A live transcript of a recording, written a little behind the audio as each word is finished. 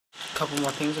couple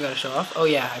more things I gotta show off. Oh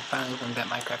yeah, I finally learned that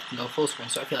Minecraft can go full screen,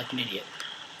 so I feel like an idiot.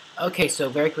 Okay, so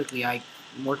very quickly, I'm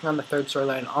working on the third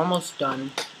storyline, almost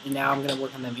done, and now I'm gonna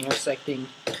work on them intersecting.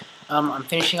 I'm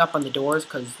finishing up on the doors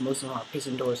because most of them are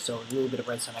piston doors, so a little bit of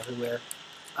redstone everywhere.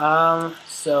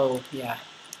 So yeah.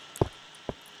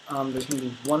 There's gonna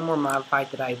be one more mob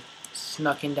fight that I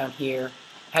snuck in down here.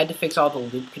 I had to fix all the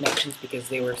loop connections because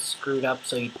they were screwed up,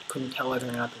 so you couldn't tell whether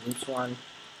or not the loops were on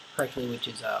correctly, which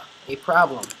is a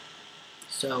problem.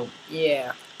 So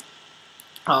yeah,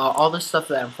 all this stuff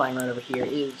that I'm flying around over here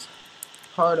is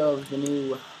part of the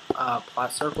new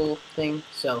plot circle thing.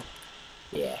 So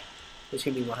yeah, there's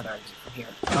gonna be one other exit from here.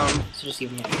 So just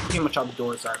giving you pretty much all the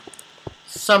doors are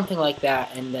something like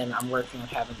that, and then I'm working on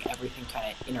having everything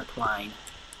kind of intertwine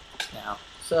now.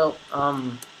 So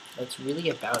that's really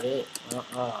about it.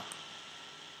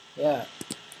 Yeah.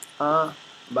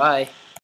 Bye.